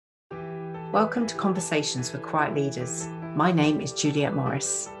Welcome to Conversations for Quiet Leaders. My name is Juliet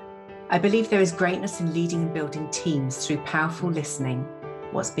Morris. I believe there is greatness in leading and building teams through powerful listening,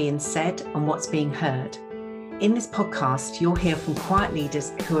 what's being said and what's being heard. In this podcast, you'll hear from quiet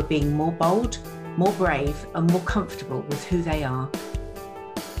leaders who are being more bold, more brave, and more comfortable with who they are.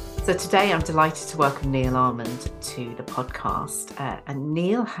 So today I'm delighted to welcome Neil Armand to the podcast. And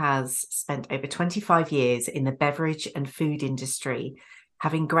Neil has spent over 25 years in the beverage and food industry,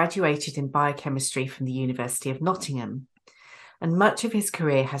 having graduated in biochemistry from the University of Nottingham. And much of his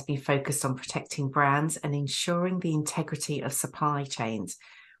career has been focused on protecting brands and ensuring the integrity of supply chains,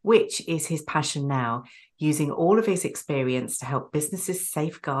 which is his passion now, using all of his experience to help businesses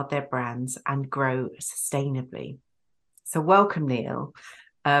safeguard their brands and grow sustainably. So welcome, Neil.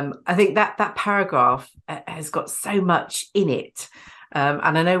 I think that paragraph has got so much in it.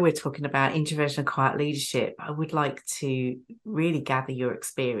 And I know we're talking about introversion and quiet leadership. I would like to really gather your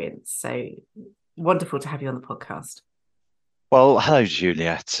experience. So wonderful to have you on the podcast. Well, hello,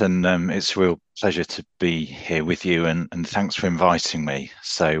 Juliet, and it's a real pleasure to be here with you, and thanks for inviting me.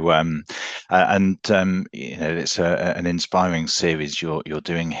 So, it's an inspiring series you're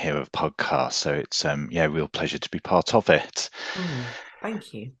doing here of podcasts. So it's a real pleasure to be part of it.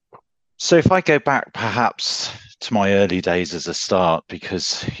 Thank you. So if I go back perhaps to my early days as a start,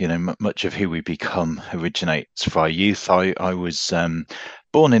 because much of who we become originates from our youth. I was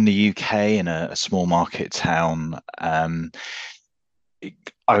born in the UK in a small market town. I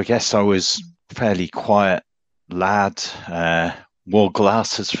guess I was a fairly quiet lad, wore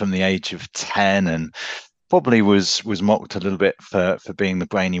glasses from the age of 10, and probably was mocked a little bit for being the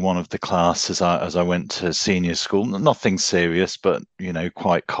brainy one of the class as I went to senior school. Nothing serious, but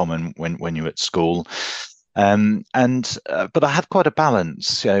quite common when you're at school. But I had quite a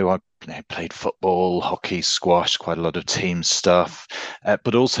balance. I played football, hockey, squash, quite a lot of team stuff,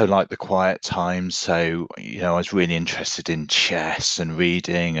 but also like the quiet times. So I was really interested in chess and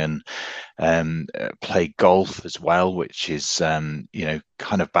reading, and play golf as well, which is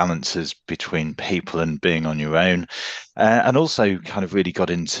kind of balances between people and being on your own, and also kind of really got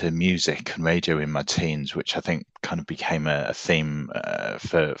into music and radio in my teens, which I think kind of became a theme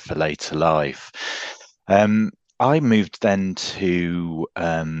for later life. I moved then to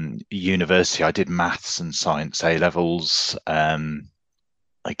university. I did maths and science A levels.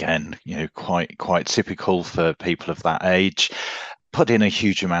 Again, quite typical for people of that age. Put in a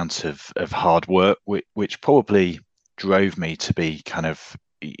huge amount of hard work, which probably drove me to be kind of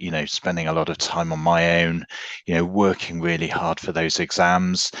spending a lot of time on my own, working really hard for those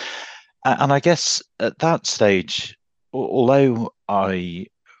exams. And I guess at that stage, although I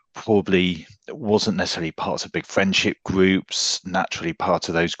probably wasn't necessarily part of big friendship groups, naturally part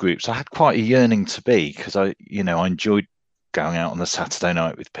of those groups, I had quite a yearning to be, because I enjoyed going out on a Saturday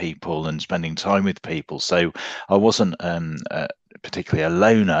night with people and spending time with people. So I wasn't particularly a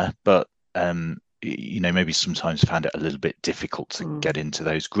loner, but maybe sometimes found it a little bit difficult to get into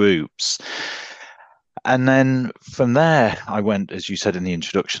those groups. And then from there, I went, as you said in the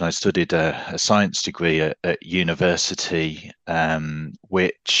introduction, I studied a science degree at university,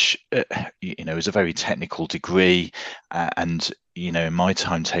 which is a very technical degree. And in my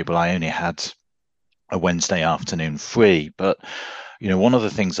timetable, I only had a Wednesday afternoon free. But one of the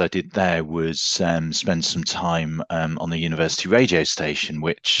things I did there was spend some time on the university radio station,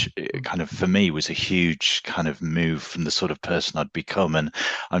 which kind of for me was a huge kind of move from the sort of person I'd become. And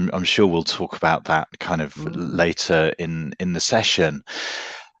I'm sure we'll talk about that kind of later in the session.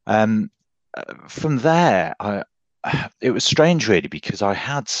 From there, it was strange really, because I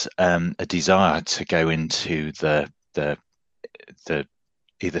had a desire to go into the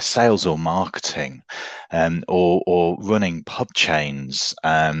either sales or marketing, or running pub chains.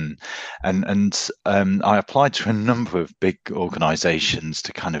 I applied to a number of big organizations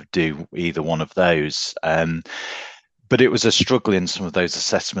to kind of do either one of those. But it was a struggle in some of those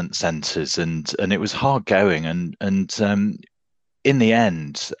assessment centers, and it was hard going. And in the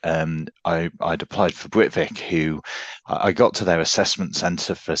end, I'd applied for Britvic, who I got to their assessment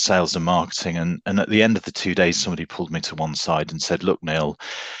centre for sales and marketing. And at the end of the 2 days, somebody pulled me to one side and said, "Look, Neil,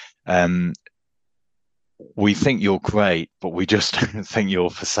 we think you're great, but we just don't think you're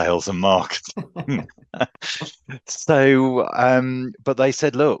for sales and marketing." So, but they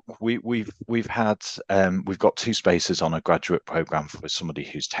said, "Look, we've got 2 spaces on a graduate program for somebody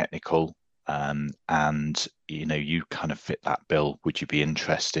who's technical. And you kind of fit that bill. Would you be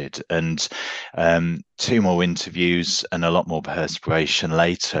interested?" And 2 more interviews and a lot more perspiration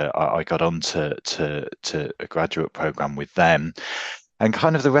later, I got on to a graduate program with them. and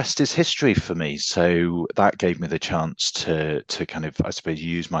kind of the rest is history for me. So that gave me the chance to kind of, I suppose,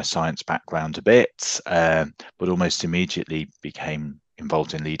 use my science background a bit, but almost immediately became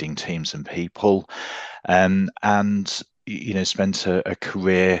involved in leading teams and people, and spent a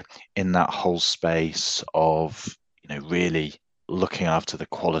career in that whole space of really looking after the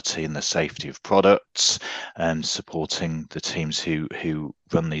quality and the safety of products and supporting the teams who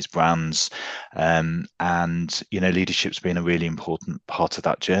run these brands. And leadership's been a really important part of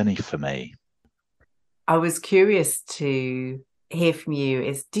that journey for me. I was curious to hear from you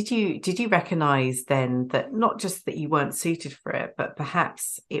is did you recognize then that not just that you weren't suited for it, but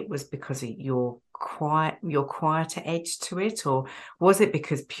perhaps it was because of your quieter edge to it, or was it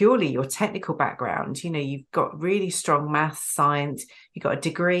because purely your technical background? You've got really strong maths, science, you got a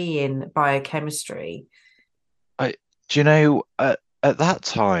degree in biochemistry. I, do you know, at that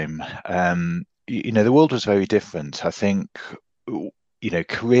time, the world was very different. I think,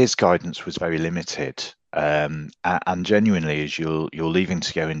 careers guidance was very limited. And genuinely, as you're leaving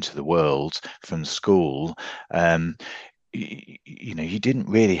to go into the world from school, you didn't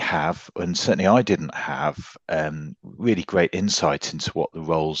really have, and certainly I didn't have, really great insight into what the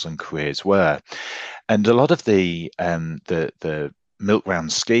roles and careers were. And a lot of the milk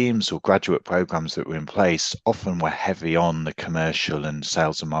round schemes or graduate programs that were in place often were heavy on the commercial and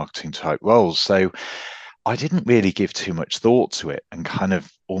sales and marketing type roles. So I didn't really give too much thought to it and kind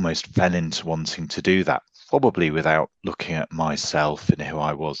of almost fell into wanting to do that, probably without looking at myself and who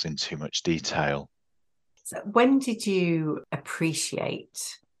I was in too much detail. So when did you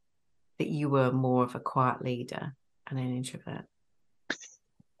appreciate that you were more of a quiet leader and an introvert?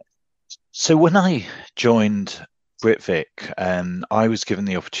 So when I joined Britvic, I was given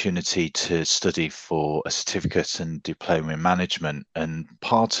the opportunity to study for a certificate and diploma in management, and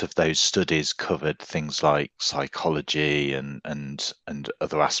part of those studies covered things like psychology and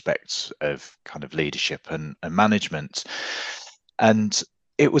other aspects of kind of leadership and management. And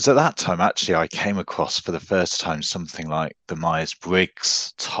it was at that time actually I came across for the first time something like the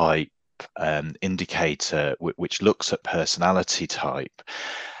Myers-Briggs type indicator, which looks at personality type.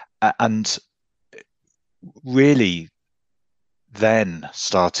 And really then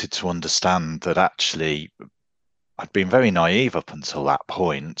started to understand that actually I'd been very naive up until that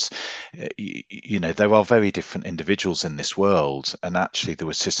point. There are very different individuals in this world, and actually there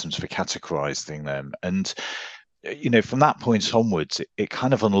were systems for categorizing them. And from that point onwards, it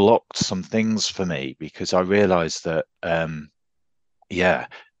kind of unlocked some things for me because I realized that, yeah,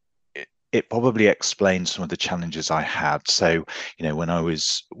 it probably explained some of the challenges I had. So, when I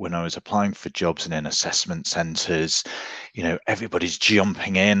was applying for jobs and in assessment centres, everybody's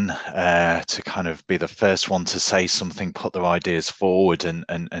jumping in to kind of be the first one to say something, put their ideas forward,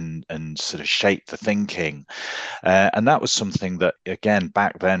 and sort of shape the thinking. And that was something that, again,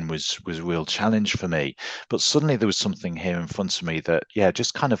 back then was a real challenge for me. But suddenly there was something here in front of me that, yeah,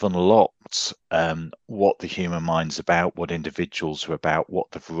 just kind of unlocked what the human mind's about, what individuals are about, what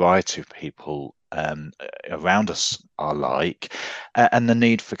the variety of people around us are like, and the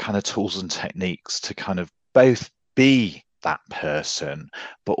need for kind of tools and techniques to kind of both be that person,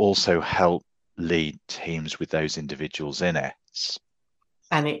 but also help lead teams with those individuals in it.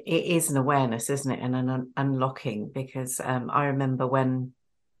 And it is an awareness, isn't it? And an unlocking, because I remember when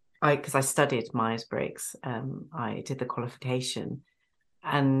because I studied Myers-Briggs, I did the qualification.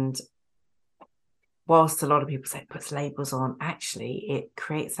 And whilst a lot of people say it puts labels on, actually, it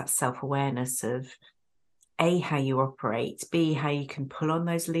creates that self-awareness of A, how you operate, B, how you can pull on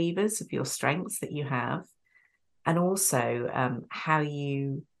those levers of your strengths that you have, and also how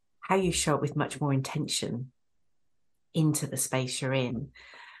you show up with much more intention into the space you're in.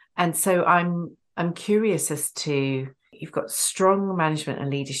 And so I'm curious as to, you've got strong management and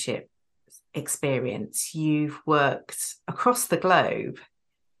leadership experience. You've worked across the globe,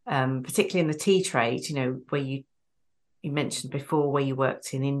 particularly in the tea trade, where you mentioned before where you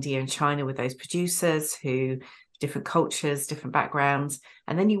worked in India and China with those producers who different cultures, different backgrounds,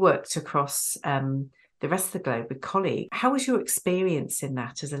 and then you worked across the rest of the globe with colleagues. How was your experience in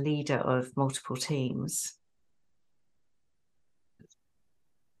that as a leader of multiple teams?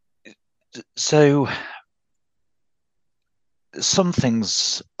 So some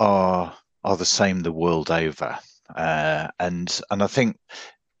things are the same the world over, and I think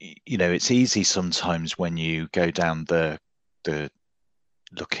it's easy sometimes when you go down the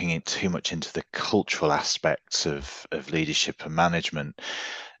looking too much into the cultural aspects of leadership and management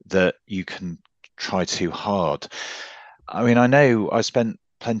that you can try too hard. I mean, I know I spent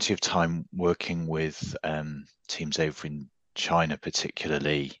plenty of time working with teams over in China,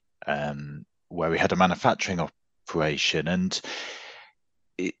 particularly, where we had a manufacturing operation, and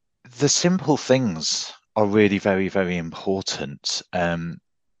the simple things are really very, very important.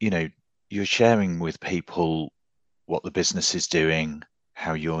 You know, you're sharing with people what the business is doing,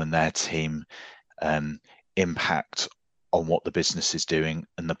 how you and their team um, impact on what the business is doing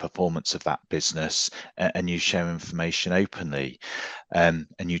and the performance of that business, and you share information openly, and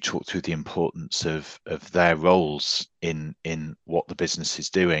you talk through the importance of their roles in what the business is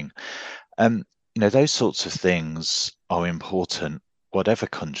doing. Um, those sorts of things are important, whatever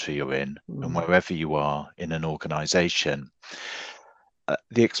country you're in and Mm. wherever you are in an organization.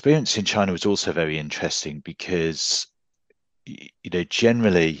 The experience in China was also very interesting because,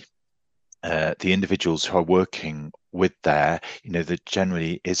 generally, the individuals who are working with there, there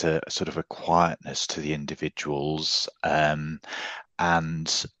generally is a sort of a quietness to the individuals, and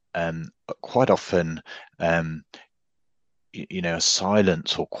quite often, um, a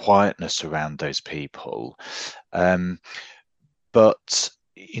silence or quietness around those people. But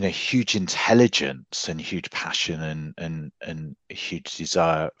huge intelligence and huge passion and a huge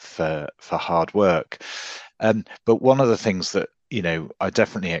desire for hard work. But one of the things that I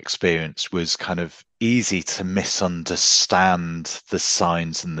definitely experienced was kind of easy to misunderstand the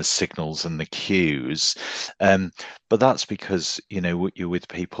signs and the signals and the cues. But that's because you're with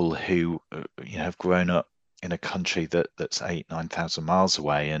people who have grown up in a country that's 8,000-9,000 miles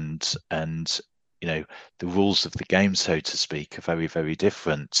away, and you know the rules of the game, so to speak, are very, very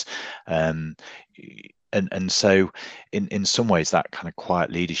different. Um, and so in some ways that kind of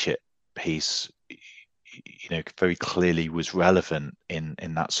quiet leadership piece, very clearly was relevant in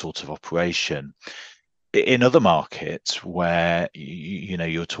that sort of operation. In other markets where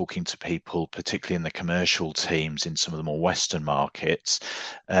you're talking to people, particularly in the commercial teams in some of the more Western markets,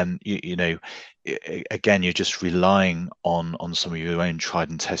 again, you're just relying on some of your own tried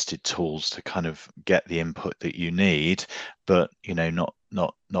and tested tools to kind of get the input that you need, but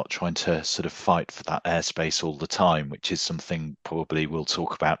not trying to sort of fight for that airspace all the time, which is something probably we'll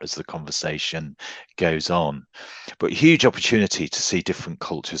talk about as the conversation goes on. But huge opportunity to see different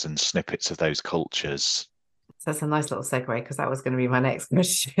cultures and snippets of those cultures. So that's a nice little segue, because that was going to be my next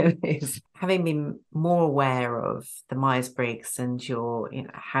question is, having been more aware of the Myers-Briggs and your,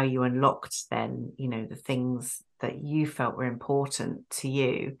 how you unlocked then, the things that you felt were important to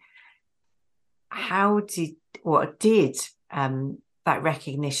you. How did that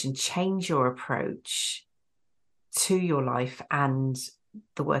recognition change your approach to your life and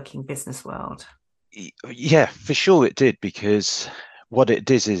the working business world? Yeah, for sure it did, because what it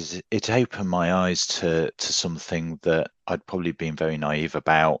did is it opened my eyes to something that I'd probably been very naive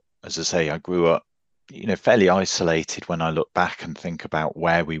about. As I say, I grew up, fairly isolated when I look back and think about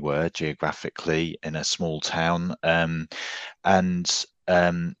where we were geographically in a small town. And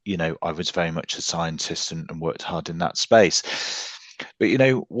I was very much a scientist and worked hard in that space. But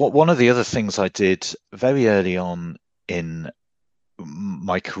one of the other things I did very early on in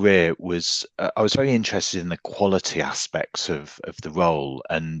my career was, I was very interested in the quality aspects of the role,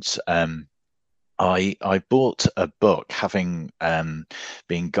 and I bought a book, having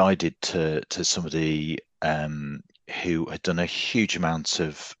been guided to somebody who had done a huge amount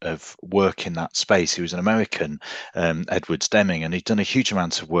of work in that space. He was an American, Edwards Deming, and he'd done a huge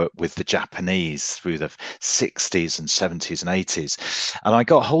amount of work with the Japanese through the 60s and 70s and 80s. And I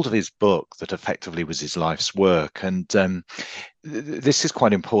got hold of his book that effectively was his life's work. And this is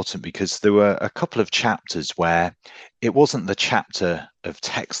quite important because there were a couple of chapters where it wasn't the chapter of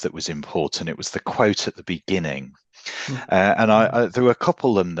text that was important, it was the quote at the beginning. And there were a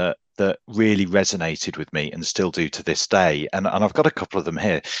couple of them that really resonated with me and still do to this day. And I've got a couple of them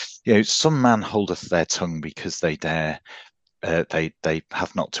here. Some man holdeth their tongue because they dare. They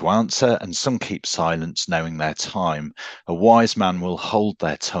have not to answer, and some keep silence, knowing their time. A wise man will hold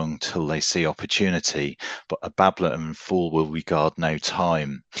their tongue till they see opportunity, but a babbler and fool will regard no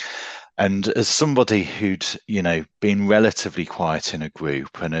time. And as somebody who'd, been relatively quiet in a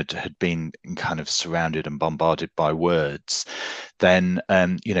group and had been kind of surrounded and bombarded by words, then,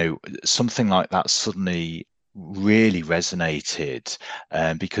 something like that suddenly really resonated,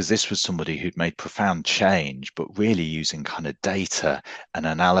 because this was somebody who'd made profound change, but really using kind of data and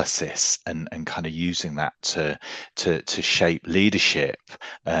analysis and kind of using that to shape leadership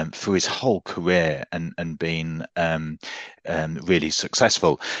for his whole career, and being really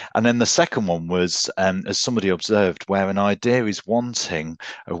successful. And then the second one was, as somebody observed, where an idea is wanting,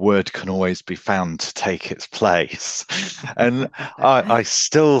 a word can always be found to take its place. And I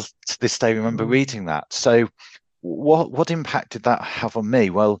still to this day remember reading that. So what impact did that have on me?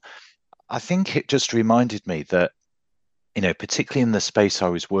 Well, I think it just reminded me that, particularly in the space I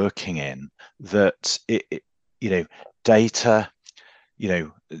was working in, that data,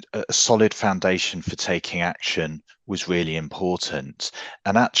 a solid foundation for taking action was really important.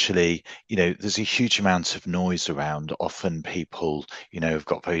 And actually, there's a huge amount of noise around. Often people, have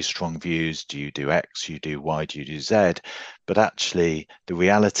got very strong views. Do you do X? You do Y? Do you do Z? But actually, the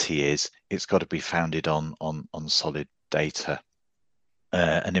reality is it's got to be founded on solid data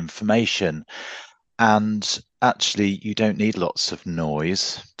and information. And actually, you don't need lots of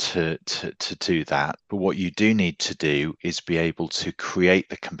noise to do that. But what you do need to do is be able to create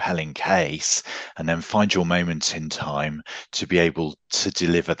the compelling case and then find your moment in time to be able to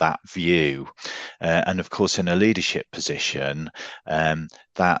deliver that view. And of course, in a leadership position,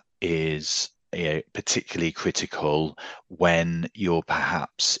 that is particularly critical when you're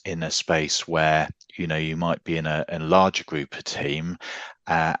perhaps in a space where you might be in a larger group of team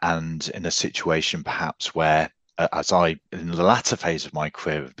and in a situation perhaps where as I in the latter phase of my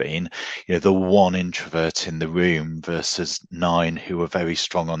career have been, the one introvert in the room versus 9 who are very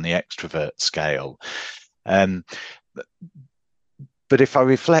strong on the extrovert scale. But if I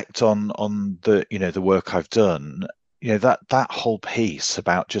reflect on the the work I've done, that whole piece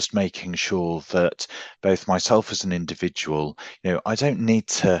about just making sure that both myself as an individual, I don't need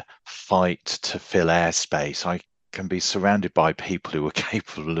to fight to fill airspace. I can be surrounded by people who are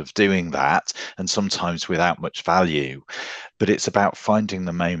capable of doing that, and sometimes without much value. But it's about finding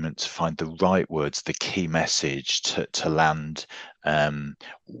the moment to find the right words, the key message to land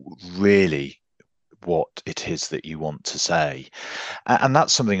really what it is that you want to say. And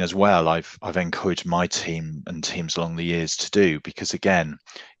that's something as well I've encouraged my team and teams along the years to do, because again,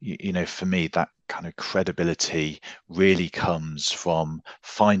 for me, that kind of credibility really comes from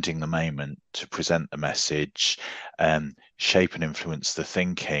finding the moment to present the message, shape and influence the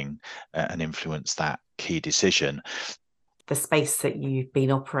thinking, and influence that key decision. The space that you've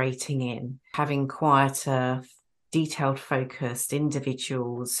been operating in, having quieter, detailed focused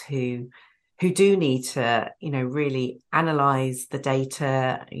individuals who do need to really analyze the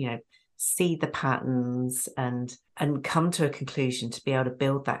data, see the patterns and come to a conclusion to be able to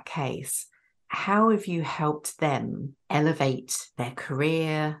build that case. How have you helped them elevate their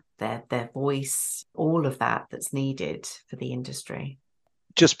career, their voice, all of that's needed for the industry?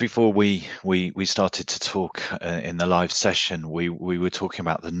 Just before we started to talk in the live session, we were talking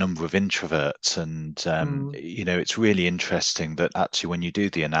about the number of introverts, and it's really interesting that actually when you do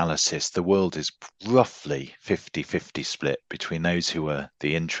the analysis, the world is roughly 50-50 split between those who are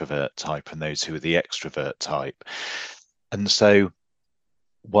the introvert type and those who are the extrovert type. And so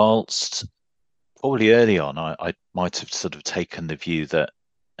whilst probably early on I might have sort of taken the view that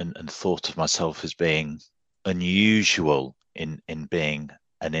and thought of myself as being unusual in being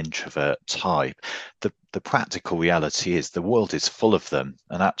an introvert type, the practical reality is the world is full of them,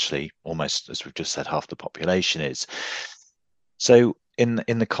 and actually almost, as we've just said, half the population is. So in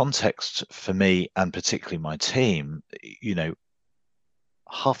the context for me, and particularly my team,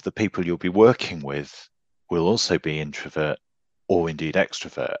 half the people you'll be working with will also be introvert or indeed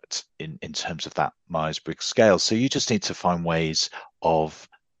extrovert in terms of that Myers-Briggs scale. So you just need to find ways of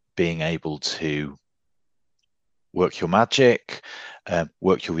being able to work your magic,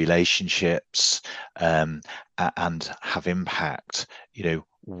 work your relationships, and have impact,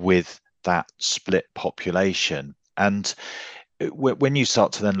 with that split population. And when you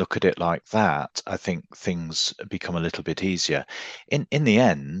start to then look at it like that, I think things become a little bit easier. In the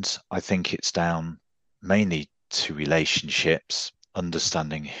end, I think it's down mainly to relationships,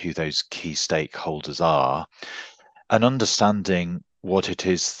 understanding who those key stakeholders are, and understanding what it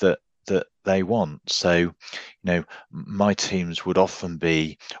is that they want. So, my teams would often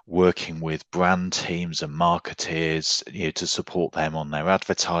be working with brand teams and marketeers, to support them on their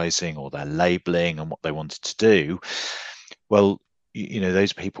advertising or their labeling and what they wanted to do. Well,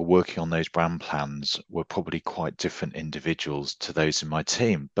 those people working on those brand plans were probably quite different individuals to those in my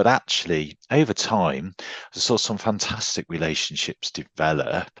team. But actually, over time, I saw some fantastic relationships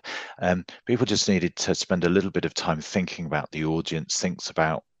develop. People just needed to spend a little bit of time thinking about the audience, thinks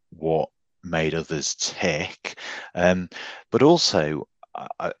about what made others tick. But also,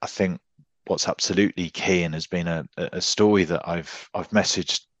 I think what's absolutely key, and has been a story that I've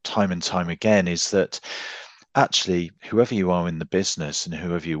messaged time and time again, is that actually, whoever you are in the business and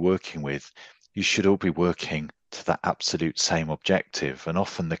whoever you're working with, you should all be working to that absolute same objective. And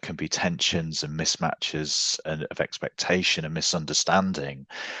often there can be tensions and mismatches of expectation and misunderstanding.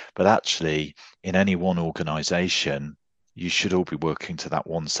 But actually, in any one organization, you should all be working to that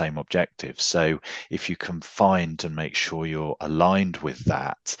one same objective. So if you can find and make sure you're aligned with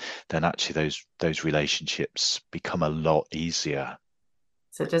that, then actually those relationships become a lot easier.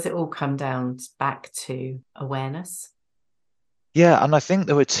 So does it all come down back to awareness? Yeah, and I think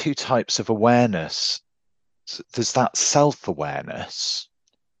there were two types of awareness. There's that self-awareness,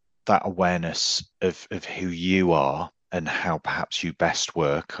 that awareness of who you are and how perhaps you best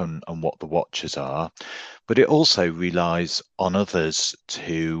work and what the watches are. But it also relies on others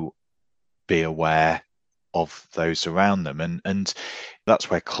to be aware of those around them. And that's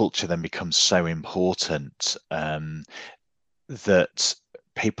where culture then becomes so important, that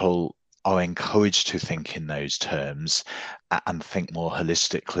people are encouraged to think in those terms and think more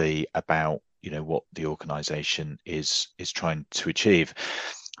holistically about what the organization is trying to achieve.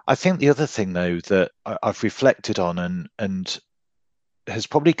 I think the other thing though that I've reflected on and has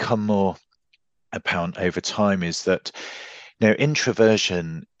probably come more apparent over time is that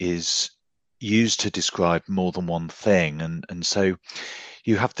introversion is used to describe more than one thing, and so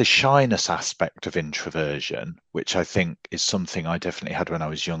you have the shyness aspect of introversion, which I think is something I definitely had when I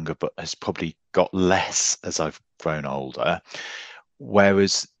was younger, but has probably got less as I've grown older.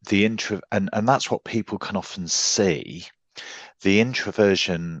 Whereas the intro, and that's what people can often see, the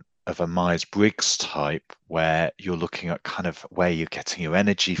introversion of a Myers-Briggs type, where you're looking at kind of where you're getting your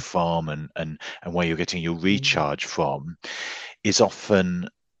energy from and where you're getting your Mm. recharge from, is often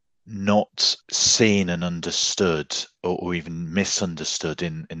not seen and understood or even misunderstood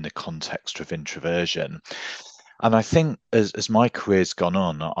in the context of introversion. And I think as my career's gone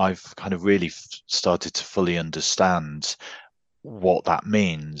on, I've kind of really started to fully understand what that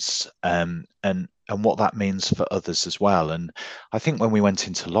means, and what that means for others as well. And I think when we went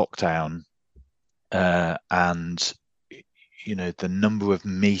into lockdown, and the number of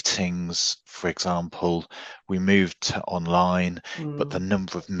meetings, for example, we moved to online, but the Mm.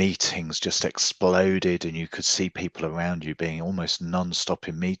 number of meetings just exploded, and you could see people around you being almost non-stop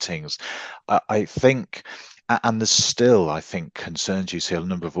in meetings. I think, and there's still, I think, concerns. You see a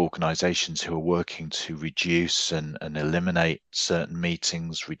number of organizations who are working to reduce and eliminate certain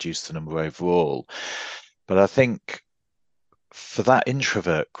meetings, reduce the number overall. But I think for that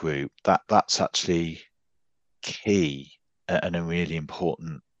introvert group, that's actually key and a really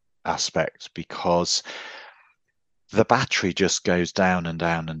important aspect, because the battery just goes down and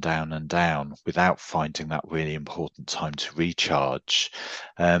down and down and down without finding that really important time to recharge.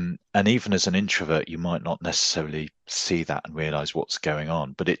 And even as an introvert, you might not necessarily see that and realize what's going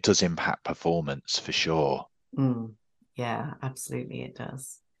on, but it does impact performance for sure. Mm. Yeah, absolutely, it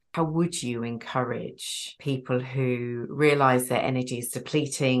does. How would you encourage people who realize their energy is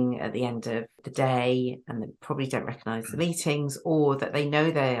depleting at the end of the day and they probably don't recognize the meetings, or that they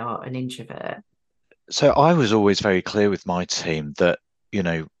know they are an introvert? So I was always very clear with my team that, you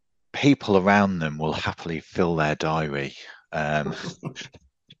know, people around them will happily fill their diary, um,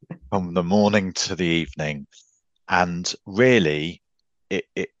 from the morning to the evening. And really,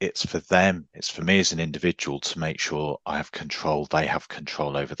 it's for them, it's for me as an individual to make sure I have control, they have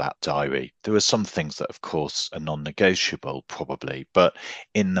control over that diary. There are some things that, of course, are non-negotiable, probably, but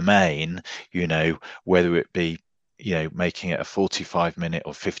in the main, whether it be, making it a 45-minute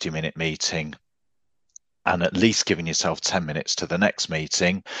or 50-minute meeting, and at least giving yourself 10 minutes to the next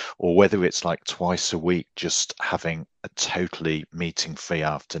meeting, or whether it's like twice a week, just having a totally meeting free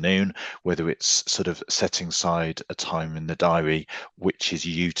afternoon, whether it's sort of setting aside a time in the diary, which is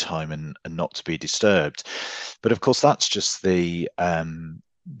you time and not to be disturbed. But of course, that's just the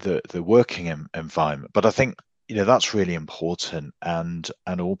working environment. But I think that's really important, and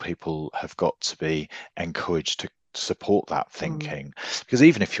all people have got to be encouraged to support that Mm. thinking, because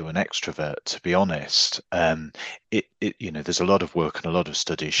even if you're an extrovert, to be honest, there's a lot of work and a lot of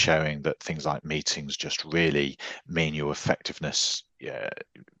studies showing that things like meetings just really mean your effectiveness,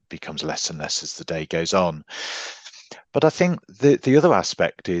 becomes less and less as the day goes on. But I think the other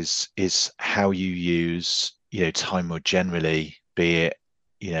aspect is how you use time more generally, be it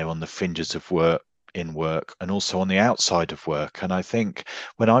on the fringes of work, in work, and also on the outside of work. And I think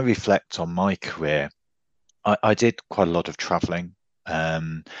when I reflect on my career, I did quite a lot of traveling.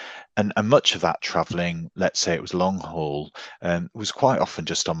 Um, and much of that traveling, let's say it was long haul, was quite often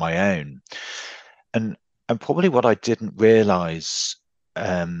just on my own. And and probably what I didn't realize,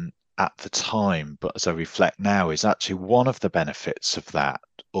 at the time, but as I reflect now, is actually one of the benefits of that.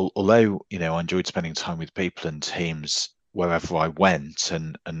 Although I enjoyed spending time with people and teams wherever I went,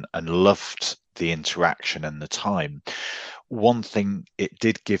 and loved the interaction and the time. One thing it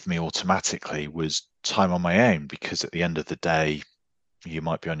did give me automatically was time on my own, because at the end of the day, you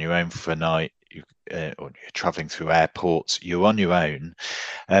might be on your own for a night. Or you're traveling through airports, you're on your own,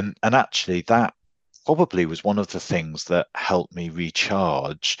 and actually that probably was one of the things that helped me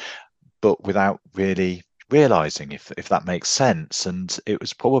recharge, but without really realizing, if that makes sense. And it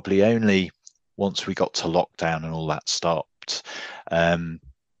was probably only once we got to lockdown and all that dropped,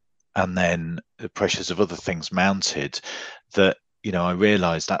 and then the pressures of other things mounted, that I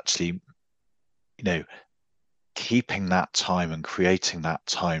realized actually, keeping that time and creating that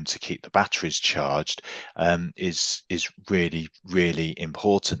time to keep the batteries charged is really, really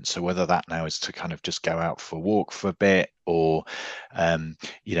important. So whether that now is to kind of just go out for a walk for a bit, or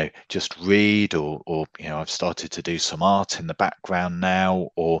just read, or I've started to do some art in the background now,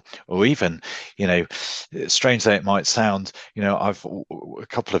 or even, strange though it might sound, I've a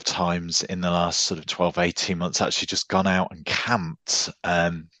couple of times in the last sort of 12-18 months actually just gone out and camped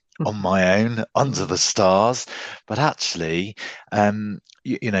on my own under the stars. But actually, the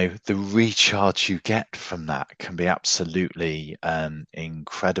recharge you get from that can be absolutely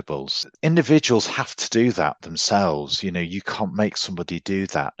incredible. Individuals have to do that themselves. You can't make somebody do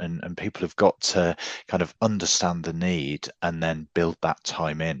that, and people have got to kind of understand the need and then build that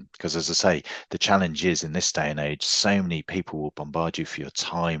time in. Because as I say, the challenge is, in this day and age, so many people will bombard you for your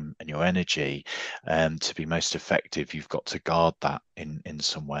time and your energy. To be most effective, you've got to guard that in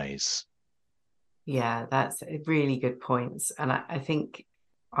some ways. Yeah, that's a really good point. And I think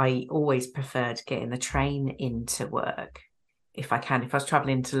I always preferred getting the train into work if I can. If I was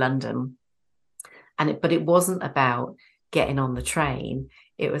traveling to London, but it wasn't about getting on the train.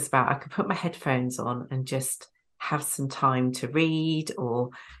 It was about I could put my headphones on and just have some time to read or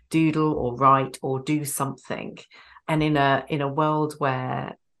doodle or write or do something. And in a world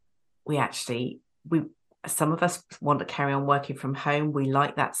where we some of us want to carry on working from home. We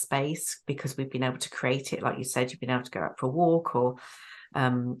like that space because we've been able to create it. Like you said, you've been able to go out for a walk or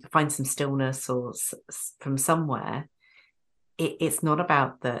find some stillness or from somewhere. It's not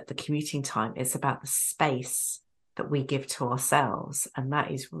about the commuting time. It's about the space that we give to ourselves. And that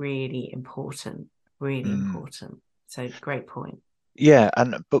is really important, really important. So great point. Yeah,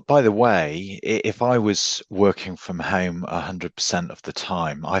 but by the way, if I was working from home 100% of the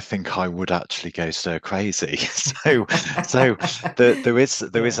time, I think I would actually go stir crazy. So there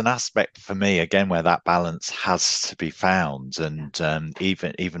is an aspect for me again where that balance has to be found, and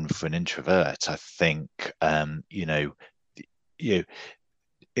even for an introvert, I think you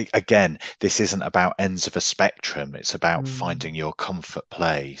again, this isn't about ends of a spectrum. It's about finding your comfort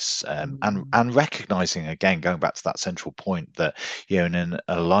place, and recognizing, again, going back to that central point, that in an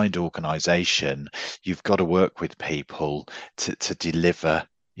aligned organization, you've got to work with people to deliver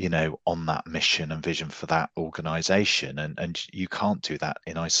on that mission and vision for that organization, and you can't do that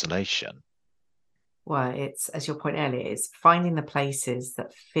in isolation. Well, it's, as your point earlier, it's finding the places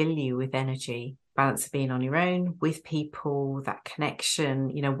that fill you with energy, balance of being on your own, with people, that connection,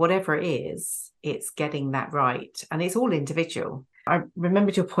 whatever it is, it's getting that right. And it's all individual. I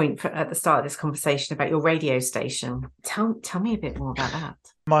remembered your point at the start of this conversation about your radio station. Tell me a bit more about that.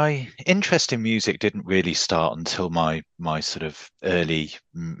 My interest in music didn't really start until my sort of early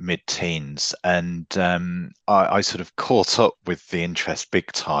mid-teens, and I sort of caught up with the interest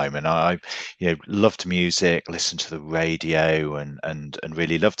big time, and I loved music, listened to the radio, and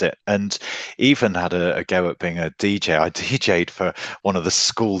really loved it, and even had a go at being a DJ. I DJ'd for one of the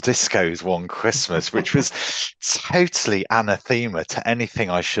school discos one Christmas, which was totally anathema to anything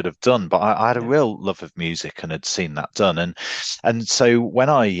I should have done, but I had a real love of music and had seen that done, and so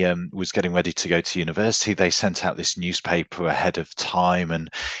when I was getting ready to go to university, they sent out this newspaper ahead of time, and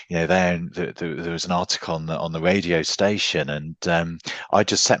there was an article on the radio station, and I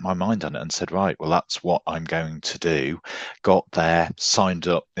just set my mind on it and said, right, well, that's what I'm going to do. Got there, signed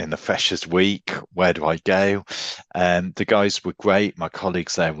up in the freshers week. Where do I go? The guys were great. My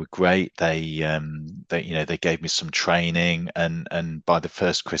colleagues there were great. They gave me some training, and by the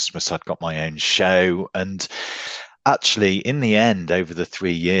first Christmas, I'd got my own show. And actually, in the end, over the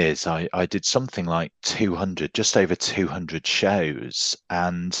 3 years, I did something like 200, just over 200 shows,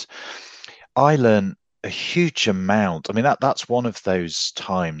 and I learned a huge amount. I mean, that's one of those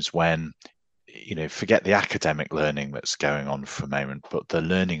times when, forget the academic learning that's going on for a moment, but the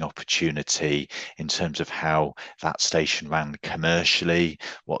learning opportunity in terms of how that station ran commercially,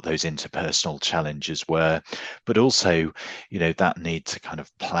 what those interpersonal challenges were, but also, that need to kind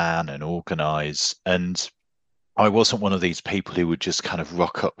of plan and organize. And I wasn't one of these people who would just kind of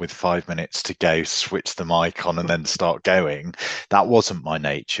rock up with 5 minutes to go, switch the mic on, and then start going. That wasn't my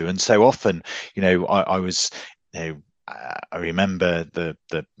nature. And so often, I was, I remember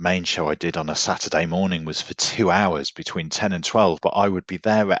the main show I did on a Saturday morning was for 2 hours between 10 and 12, but I would be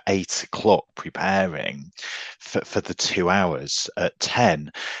there at 8 o'clock preparing for the 2 hours at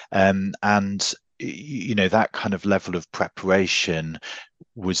 10. And that kind of level of preparation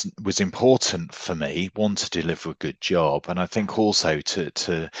was important for me, one, to deliver a good job, and I think also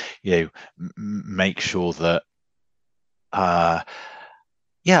to make sure that uh,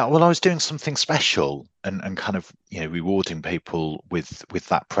 yeah, well, I was doing something special and kind of, rewarding people with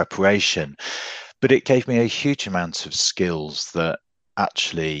that preparation. But it gave me a huge amount of skills that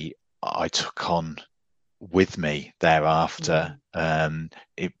actually I took on with me thereafter. Mm.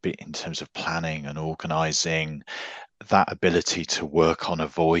 In terms of planning and organizing, that ability to work on a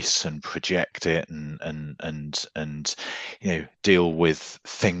voice and project it and deal with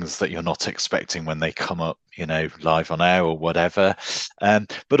things that you're not expecting when they come up, live on air or whatever.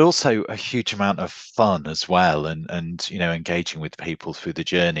 But also a huge amount of fun as well, and engaging with people through the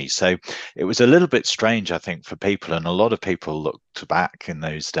journey. So it was a little bit strange, I think, for people, and a lot of people looked back in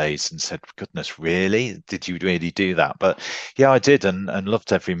those days and said, goodness, really, did you really do that? But yeah, I did, and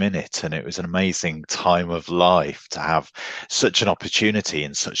loved every minute. And it was an amazing time of life to have such an opportunity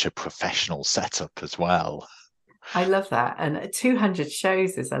in such a professional setup as well. I love that. And 200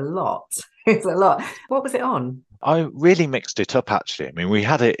 shows is a lot. It's a lot. What was it on? I really mixed it up, actually. I mean, we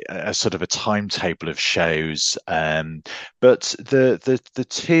had a sort of a timetable of shows, but the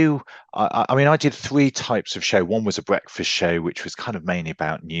two. I mean, I did three types of show. One was a breakfast show, which was kind of mainly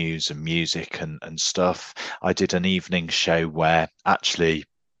about news and music and stuff. I did an evening show where actually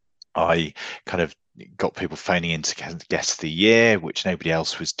I kind of got people phoning in to guess the year, which nobody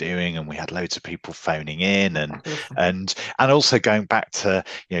else was doing, and we had loads of people phoning in, and Awesome. and also going back to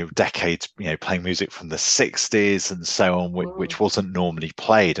decades, playing music from the 60s and so on, Mm. which wasn't normally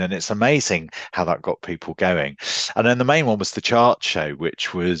played, and it's amazing how that got people going. And then the main one was the chart show,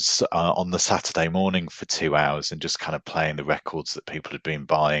 which was on the Saturday morning for 2 hours, and just kind of playing the records that people had been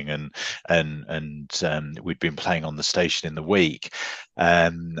buying and we'd been playing on the station in the week.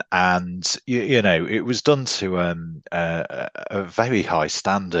 And it was done to a very high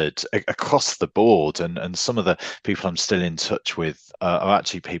standard across the board, and some of the people I'm still in touch with are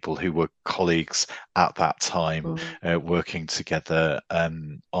actually people who were colleagues at that time, Mm. working together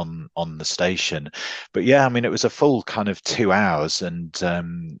on the station. But yeah, I mean, it was a full kind of 2 hours, and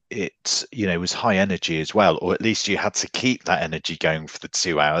it was high energy as well, or at least you had to keep that energy going for the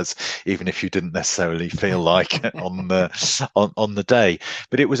 2 hours, even if you didn't necessarily feel like it on the day.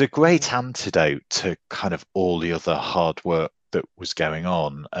 But it was a great antidote to kind of all the other hard work that was going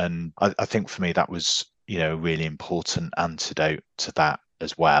on. And I think for me, that was, a really important antidote to that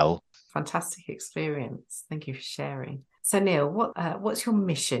as well. Fantastic experience. Thank you for sharing. So, Neil, what's your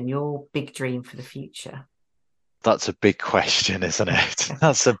mission, your big dream for the future? That's a big question, isn't it?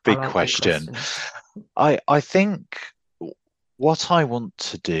 That's a I big like big question. questions. I think what I want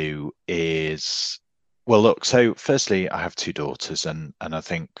to do is, well, look, so firstly, I have two daughters, and I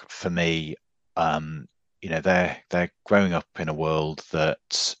think for me, um, they're growing up in a world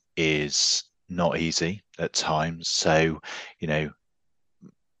that is not easy at times. So, you know,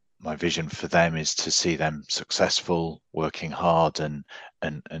 my vision for them is to see them successful, working hard, and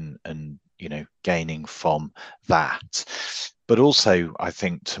gaining from that. But also, I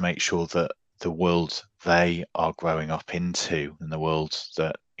think to make sure that the world they are growing up into, and the world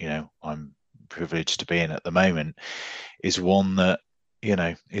that I'm privileged to be in at the moment, is one that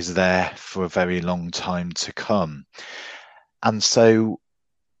is there for a very long time to come. And so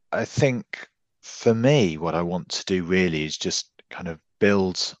I think for me, what I want to do really is just kind of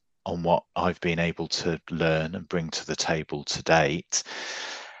build on what I've been able to learn and bring to the table to date,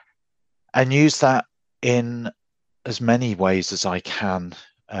 and use that in as many ways as I can,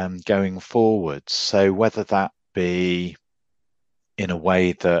 going forward. So whether that be in a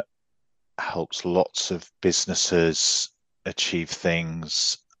way that helps lots of businesses achieve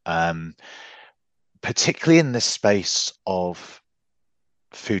things, particularly in this space of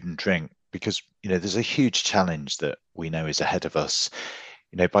food and drink, because there's a huge challenge that we know is ahead of us.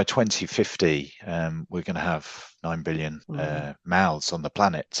 By 2050, we're going to have 9 billion Mm. mouths on the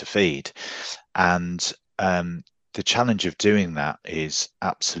planet to feed, and the challenge of doing that is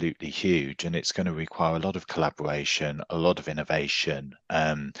absolutely huge, and it's going to require a lot of collaboration, a lot of innovation,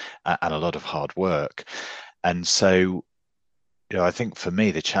 and a lot of hard work. And so I think for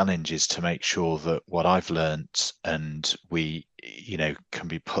me, the challenge is to make sure that what I've learnt and we, can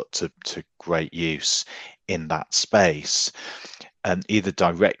be put to great use in that space, and either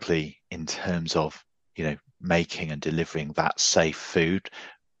directly in terms of, making and delivering that safe food,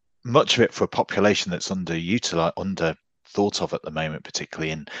 much of it for a population that's under thought of at the moment,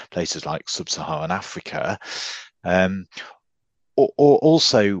 particularly in places like sub-Saharan Africa, um, or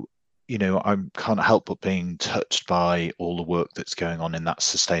also, I can't help but being touched by all the work that's going on in that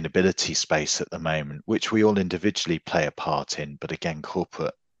sustainability space at the moment, which we all individually play a part in, but again,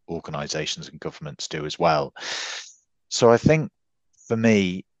 corporate organizations and governments do as well. So I think for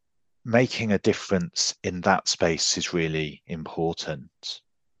me, making a difference in that space is really important.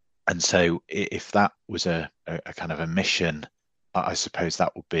 And so if that was a kind of a mission, I suppose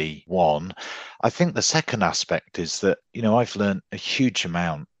that would be one. I think the second aspect is that, I've learned a huge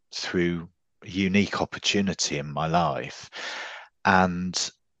amount through a unique opportunity in my life.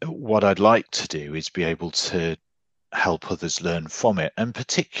 And what I'd like to do is be able to help others learn from it, and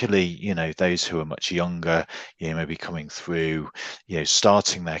particularly those who are much younger, maybe coming through,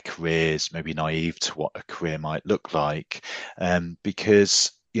 starting their careers, maybe naive to what a career might look like,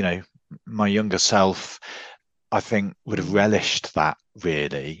 because my younger self, I think, would have relished that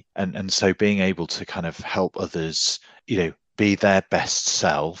really, and so being able to kind of help others be their best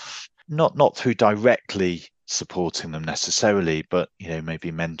self, not through directly supporting them necessarily, but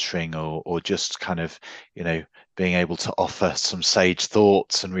maybe mentoring, or just kind of being able to offer some sage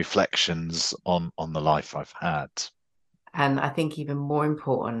thoughts and reflections on the life I've had. And I think even more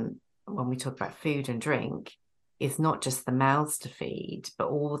important when we talk about food and drink is not just the mouths to feed, but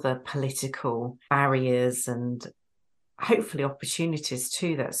all the political barriers and hopefully opportunities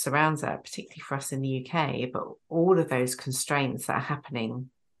too that surrounds that, particularly for us in the UK, but all of those constraints that are happening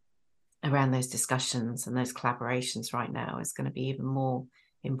around those discussions and those collaborations right now is going to be even more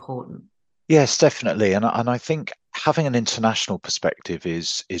important. Yes, definitely, and I think having an international perspective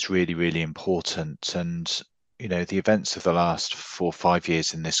is really, really important. And the events of the last 4 or 5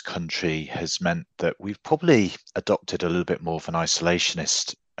 years in this country has meant that we've probably adopted a little bit more of an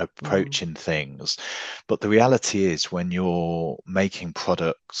isolationist approach in things. But the reality is, when you're making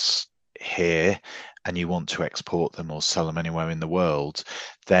products here and you want to export them or sell them anywhere in the world,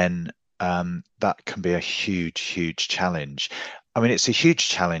 then that can be a huge, huge challenge. I mean, it's a huge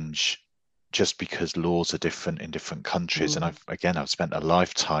challenge just because laws are different in different countries. And I've spent a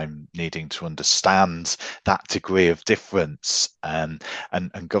lifetime needing to understand that degree of difference. And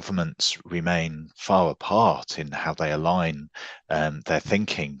governments remain far apart in how they align their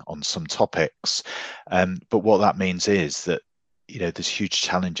thinking on some topics. But what that means is that there's huge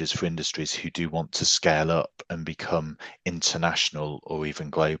challenges for industries who do want to scale up and become international or even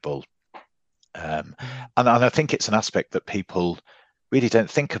global. And I think it's an aspect that people really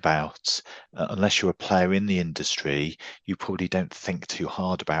don't think about. Unless you're a player in the industry, you probably don't think too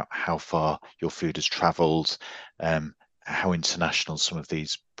hard about how far your food has traveled, how international some of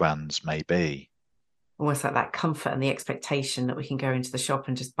these brands may be. Almost like that comfort and the expectation that we can go into the shop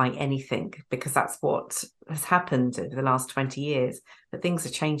and just buy anything, because that's what has happened over the last 20 years. But things are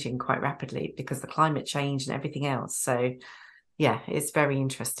changing quite rapidly because the climate change and everything else. So, yeah, it's very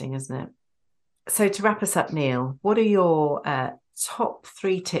interesting, isn't it? So, to wrap us up, Neil, what are your top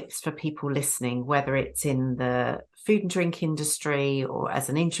 3 tips for people listening, whether it's in the food and drink industry or as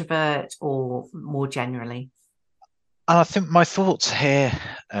an introvert or more generally? And I think my thoughts here,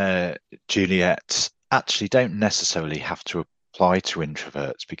 Juliet, actually don't necessarily have to apply to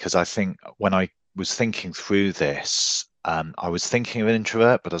introverts, because I think when I was thinking through this, I was thinking of an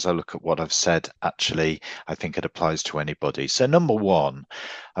introvert, but as I look at what I've said, actually, I think it applies to anybody. So, number one,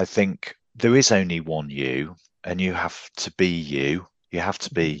 I think there is only one you, and you have to be you. You have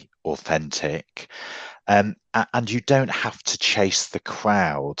to be authentic. And you don't have to chase the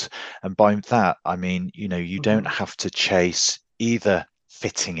crowd. And by that, I mean, you don't have to chase either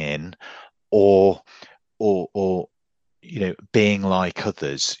fitting in or or being like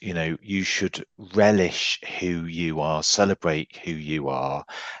others. You should relish who you are, celebrate who you are,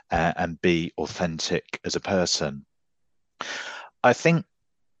 and be authentic as a person. I think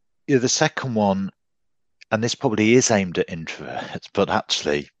the second one, and this probably is aimed at introverts, but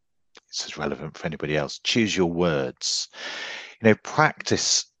actually this is relevant for anybody else. Choose your words.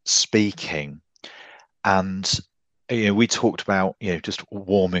 Practice speaking. And we talked about just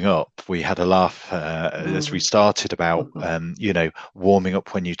warming up. We had a laugh as we started about warming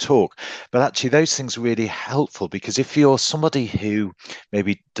up when you talk. But actually, those things are really helpful, because if you're somebody who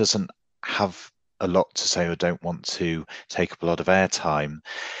maybe doesn't have a lot to say or don't want to take up a lot of airtime,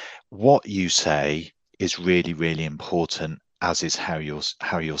 what you say is really, really important, as is how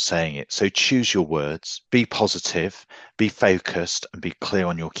you're saying it. So choose your words, be positive, be focused, and be clear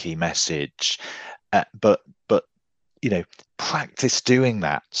on your key message. But practice doing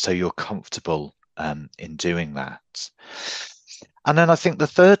that so you're comfortable in doing that. And then I think the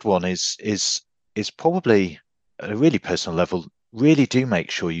third one is probably at a really personal level. Really do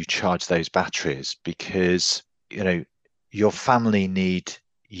make sure you charge those batteries, because your family need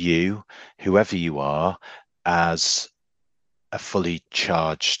you, whoever you are, as a fully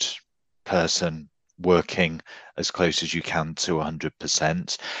charged person working as close as you can to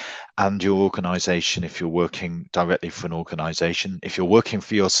 100%. And your organization, if you're working directly for an organization, if you're working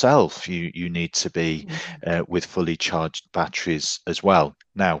for yourself, you need to be with fully charged batteries as well.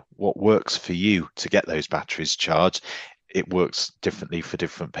 Now, what works for you to get those batteries charged, it works differently for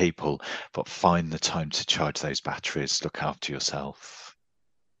different people, but find the time to charge those batteries. Look after yourself.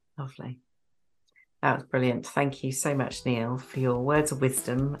 Lovely. That was brilliant. Thank you so much, Neil, for your words of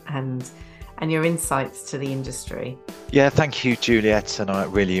wisdom and your insights to the industry. Yeah, thank you, Juliet, and I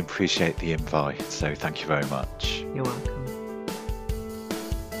really appreciate the invite. So thank you very much. You're welcome.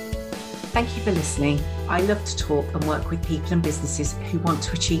 Thank you for listening. I love to talk and work with people and businesses who want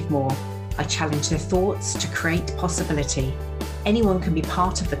to achieve more. I challenge their thoughts to create possibility. Anyone can be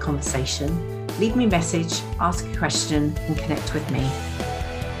part of the conversation. Leave me a message, ask a question, and connect with me.